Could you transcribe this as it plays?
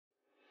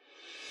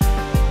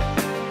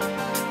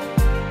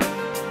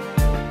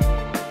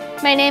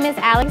My name is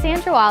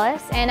Alexandra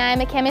Wallace, and I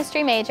am a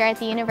chemistry major at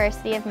the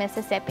University of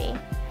Mississippi.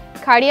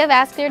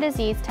 Cardiovascular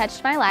disease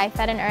touched my life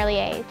at an early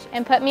age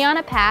and put me on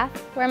a path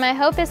where my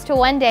hope is to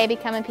one day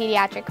become a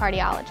pediatric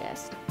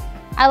cardiologist.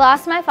 I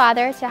lost my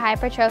father to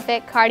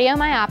hypertrophic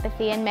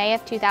cardiomyopathy in May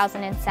of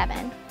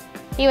 2007.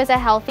 He was a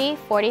healthy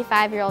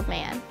 45-year-old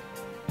man.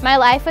 My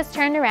life was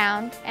turned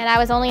around, and I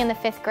was only in the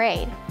 5th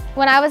grade.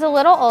 When I was a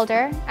little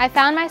older, I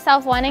found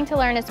myself wanting to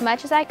learn as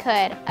much as I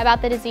could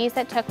about the disease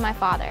that took my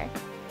father.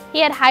 He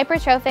had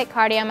hypertrophic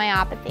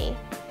cardiomyopathy,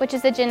 which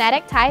is a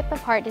genetic type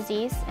of heart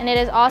disease, and it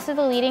is also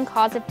the leading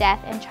cause of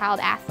death in child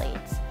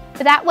athletes.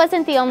 But that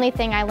wasn't the only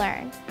thing I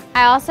learned.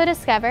 I also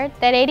discovered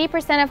that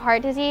 80% of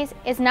heart disease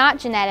is not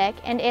genetic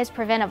and is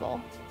preventable.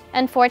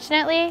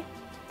 Unfortunately,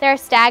 there are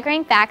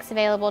staggering facts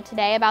available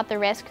today about the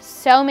risk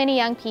so many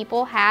young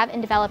people have in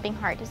developing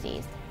heart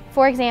disease.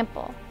 For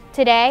example,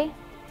 today,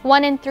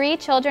 1 in 3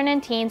 children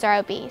and teens are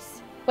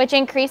obese, which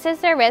increases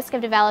their risk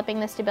of developing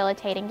this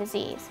debilitating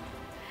disease.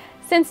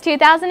 Since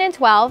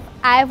 2012,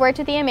 I have worked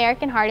with the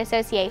American Heart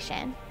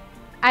Association.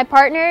 I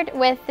partnered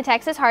with the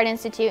Texas Heart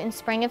Institute in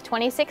spring of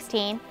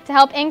 2016 to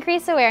help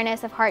increase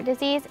awareness of heart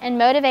disease and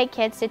motivate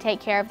kids to take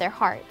care of their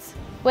hearts.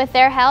 With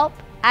their help,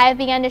 I have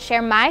begun to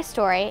share my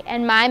story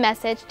and my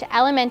message to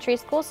elementary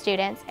school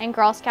students and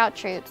Girl Scout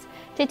troops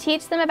to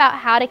teach them about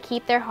how to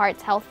keep their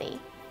hearts healthy.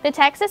 The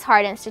Texas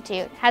Heart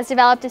Institute has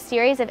developed a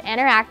series of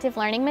interactive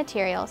learning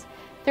materials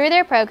through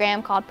their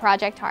program called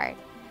Project Heart.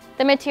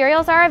 The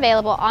materials are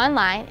available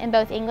online in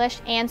both English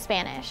and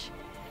Spanish.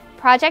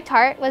 Project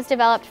Heart was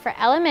developed for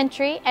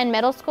elementary and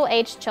middle school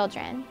aged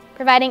children,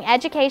 providing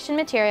education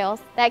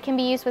materials that can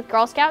be used with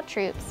Girl Scout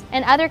troops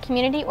and other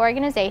community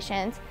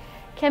organizations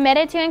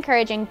committed to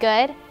encouraging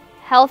good,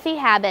 healthy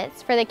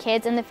habits for the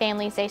kids and the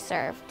families they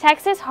serve.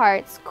 Texas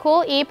Heart's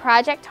Cool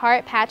Project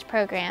Heart Patch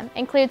program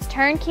includes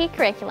turnkey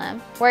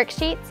curriculum,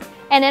 worksheets,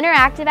 and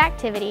interactive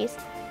activities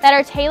that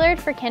are tailored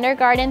for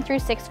kindergarten through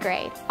 6th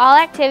grade. All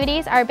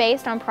activities are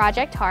based on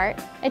Project Heart,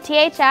 a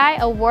THI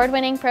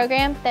award-winning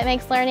program that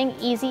makes learning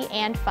easy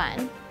and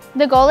fun.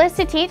 The goal is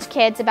to teach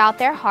kids about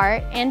their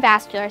heart and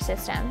vascular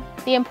system,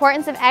 the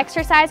importance of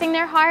exercising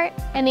their heart,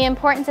 and the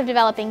importance of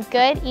developing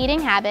good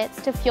eating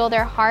habits to fuel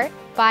their heart,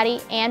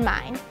 body, and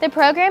mind. The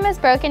program is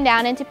broken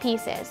down into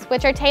pieces,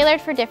 which are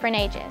tailored for different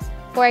ages.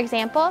 For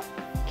example,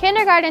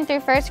 kindergarten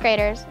through 1st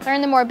graders learn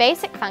the more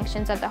basic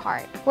functions of the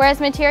heart, whereas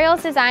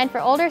materials designed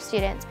for older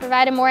students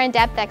provide a more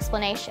in-depth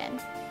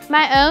explanation.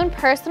 My own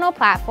personal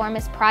platform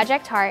is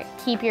Project Heart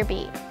Keep Your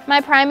Beat.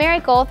 My primary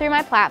goal through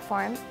my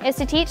platform is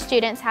to teach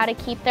students how to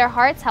keep their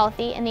hearts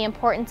healthy and the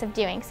importance of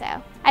doing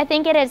so. I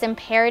think it is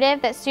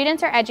imperative that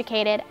students are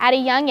educated at a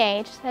young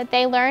age so that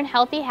they learn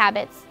healthy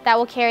habits that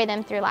will carry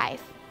them through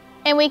life.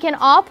 And we can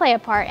all play a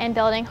part in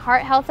building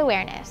heart health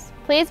awareness.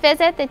 Please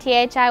visit the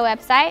THI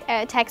website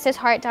at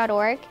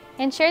texasheart.org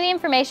and share the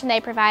information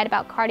they provide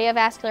about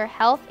cardiovascular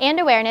health and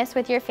awareness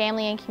with your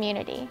family and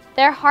community.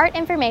 Their Heart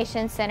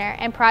Information Center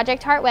and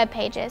Project Heart web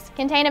pages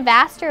contain a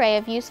vast array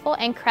of useful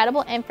and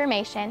credible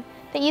information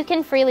that you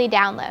can freely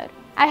download.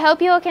 I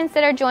hope you will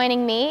consider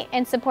joining me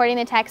in supporting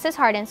the Texas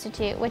Heart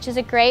Institute, which is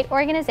a great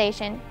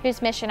organization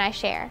whose mission I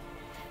share.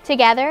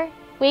 Together,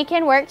 we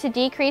can work to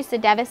decrease the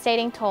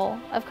devastating toll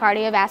of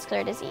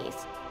cardiovascular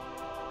disease.